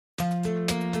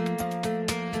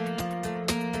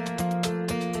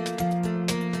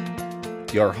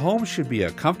Your home should be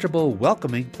a comfortable,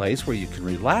 welcoming place where you can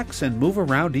relax and move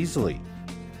around easily.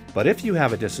 But if you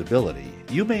have a disability,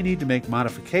 you may need to make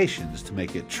modifications to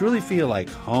make it truly feel like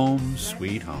home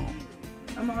sweet home.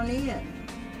 Come on in.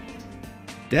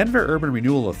 Denver Urban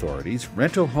Renewal Authority's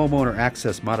Rental Homeowner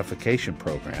Access Modification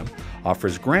Program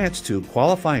offers grants to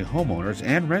qualifying homeowners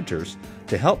and renters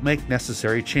to help make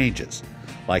necessary changes,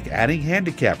 like adding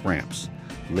handicap ramps,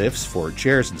 lifts for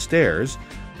chairs and stairs,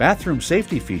 bathroom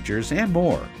safety features, and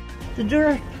more. The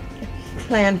direct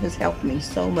plan has helped me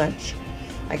so much.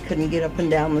 I couldn't get up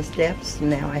and down the steps, and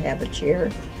now I have a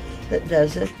chair that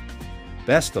does it.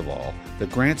 Best of all, the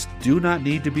grants do not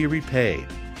need to be repaid.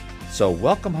 So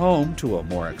welcome home to a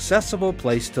more accessible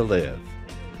place to live.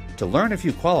 To learn if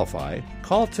you qualify,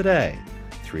 call today,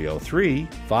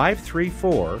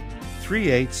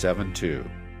 303-534-3872.